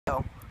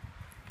So,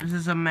 this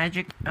is a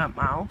magic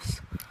mouse.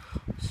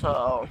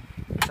 So,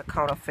 it's a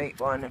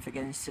counterfeit one, if you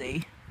can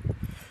see.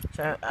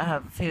 So, I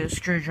have a few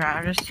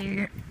screwdrivers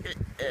here.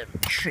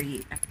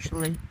 3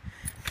 actually.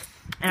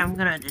 And I'm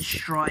gonna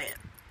destroy it.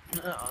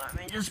 So, let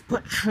me just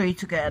put 3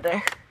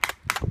 together.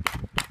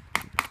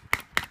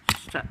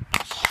 Start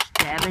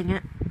stabbing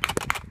it.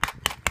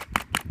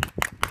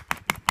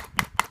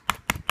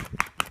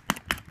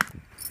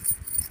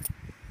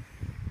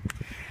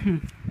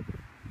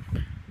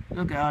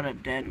 Look at all the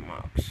dead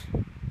marks.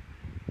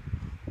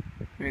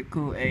 Very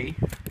cool, eh?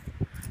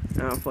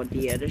 Now for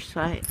the other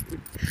side,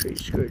 3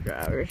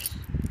 screwdrivers.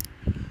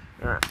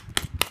 Alright.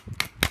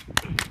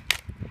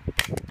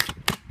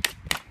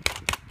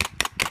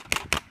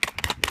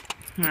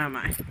 Never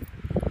mind.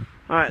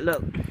 Alright,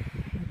 look.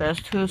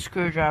 There's 2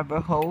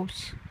 screwdriver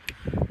holes.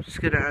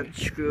 Just gonna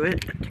unscrew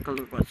it and take a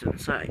look what's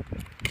inside.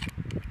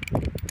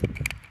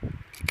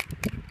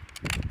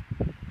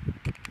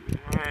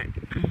 Alright.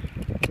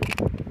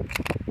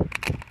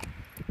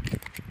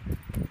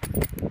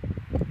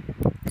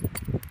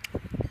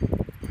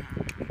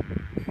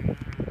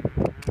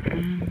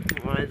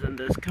 Why isn't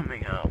this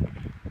coming out?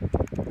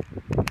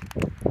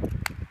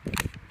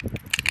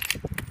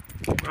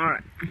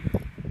 Alright.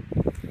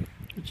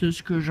 The 2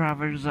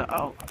 screwdrivers are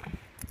out.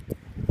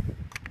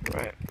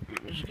 Right.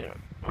 I'm just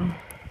gonna.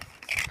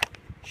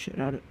 Shit,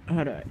 how do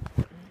I?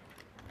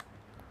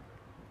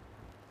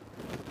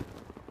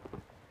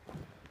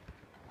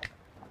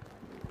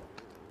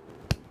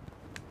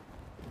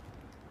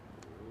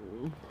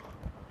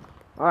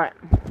 Alright.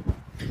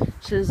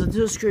 Since the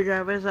 2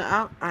 screwdrivers are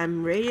out,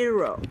 I'm ready to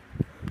roll.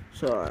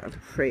 So I have to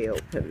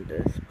pre-open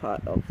this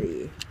part of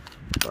the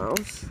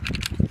mouse.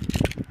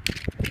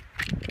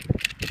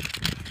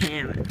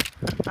 Damn it.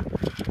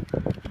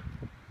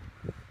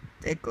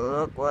 Take a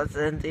look what's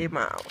in the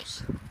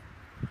mouse.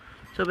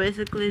 So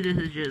basically this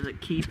is just a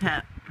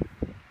keypad.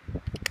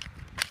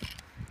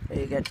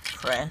 You get to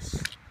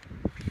press.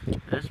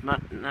 There's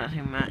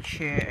nothing much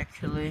here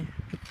actually.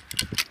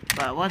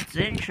 But what's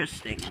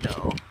interesting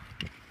though,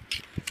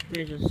 let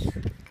me just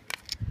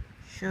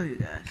show you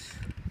guys.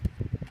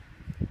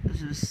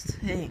 There's this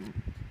thing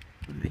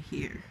over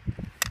here.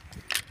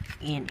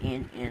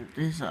 And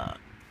these are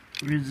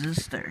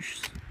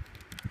resistors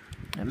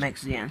that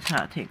makes the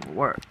entire thing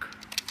work.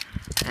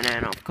 And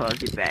then of course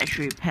the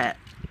battery pack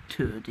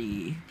to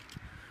the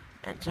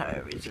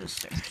entire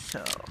resistor.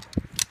 So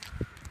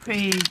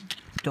pretty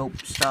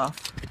dope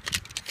stuff.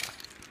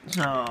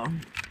 So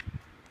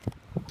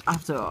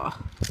after all,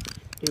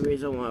 the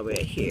reason why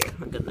we're here,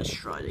 I'm gonna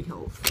destroy the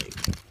whole thing.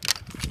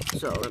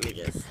 So let me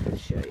just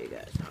show you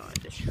guys how I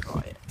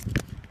destroy it.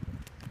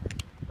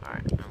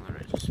 Alright, I'm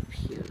gonna just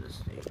peel this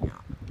thing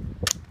out.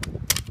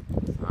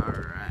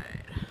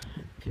 Alright,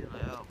 peel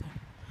it open.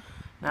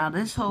 Now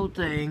this whole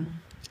thing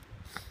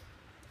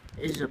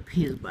is a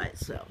piece by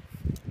itself.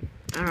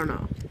 I don't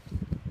know.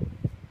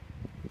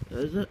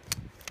 Is it?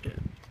 Yeah.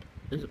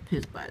 It's a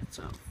piece by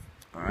itself.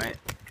 Alright.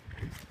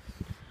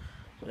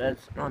 So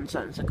that's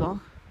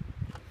nonsensical.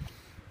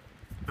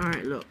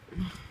 Alright, look.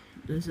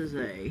 This is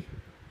a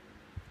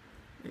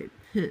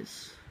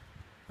piece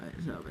by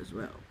itself as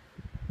well.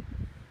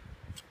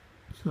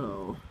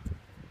 So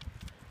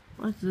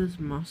what's this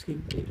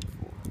masking tape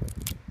for?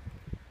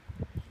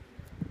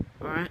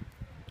 Alright.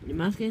 The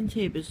masking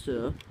tape is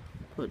to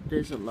put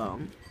this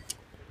along.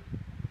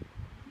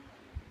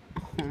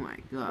 Oh my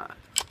god.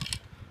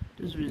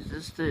 This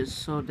resistor is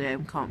so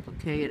damn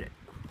complicated.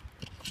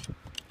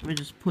 Let me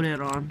just put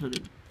it onto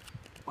the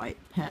white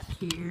pad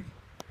here.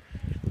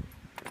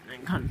 And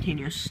then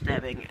continue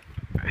stabbing it.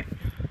 Alright.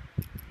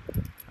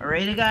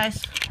 Alrighty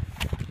guys.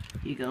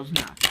 Here goes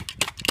now.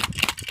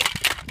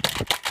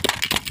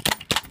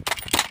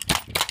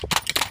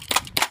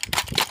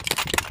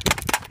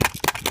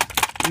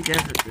 You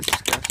guys are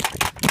disgusting.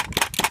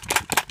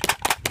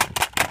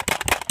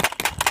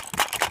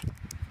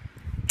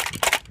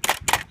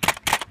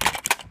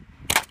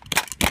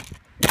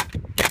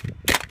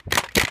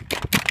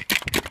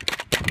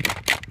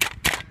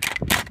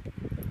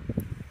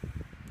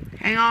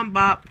 Hang on,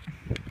 Bob.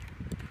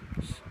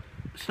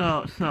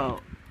 So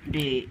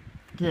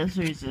this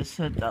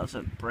resistor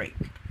doesn't break.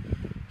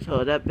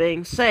 So that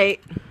being said,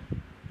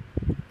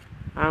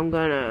 I'm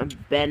gonna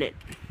bend it.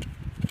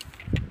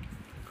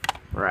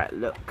 Right,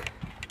 look.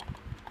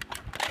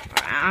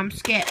 I'm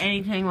scared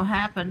anything will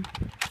happen.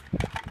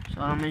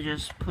 So let me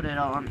just put it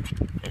on.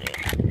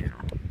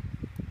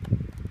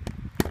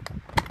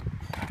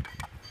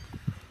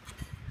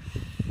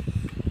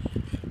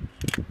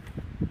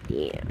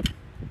 Yeah.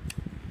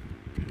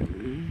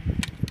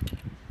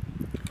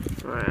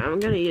 Alright, I'm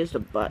gonna use the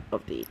butt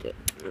of the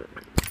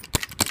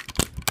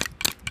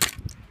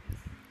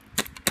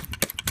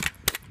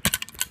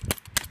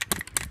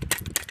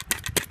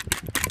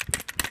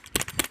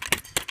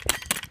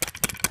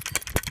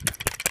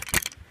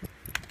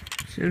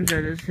seems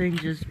that this thing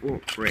just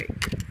won't break.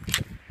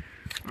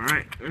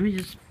 Alright, let me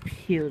just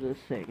peel this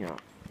thing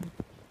out.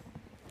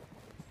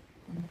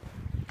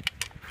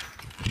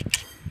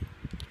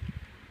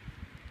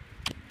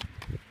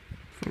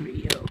 From the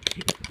yolk.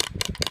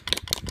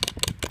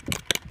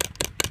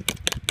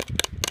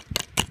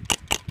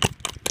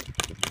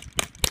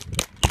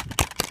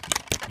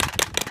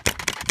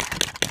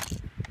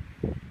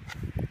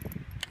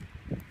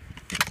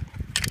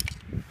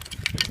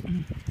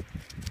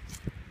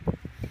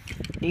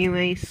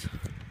 Anyways,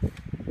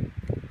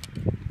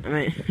 I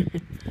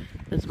mean,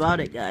 that's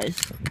about it,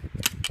 guys.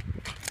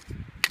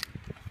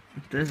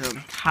 This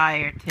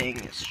entire thing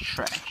is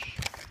trash.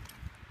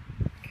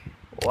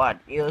 What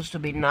used to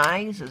be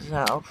nice is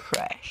now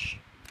trash.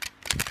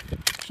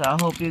 So I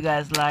hope you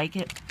guys like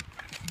it.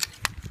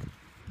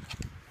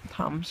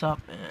 Thumbs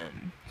up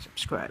and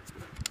subscribe.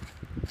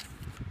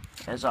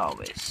 As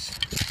always,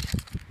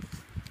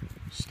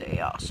 stay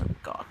awesome,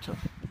 Gotham.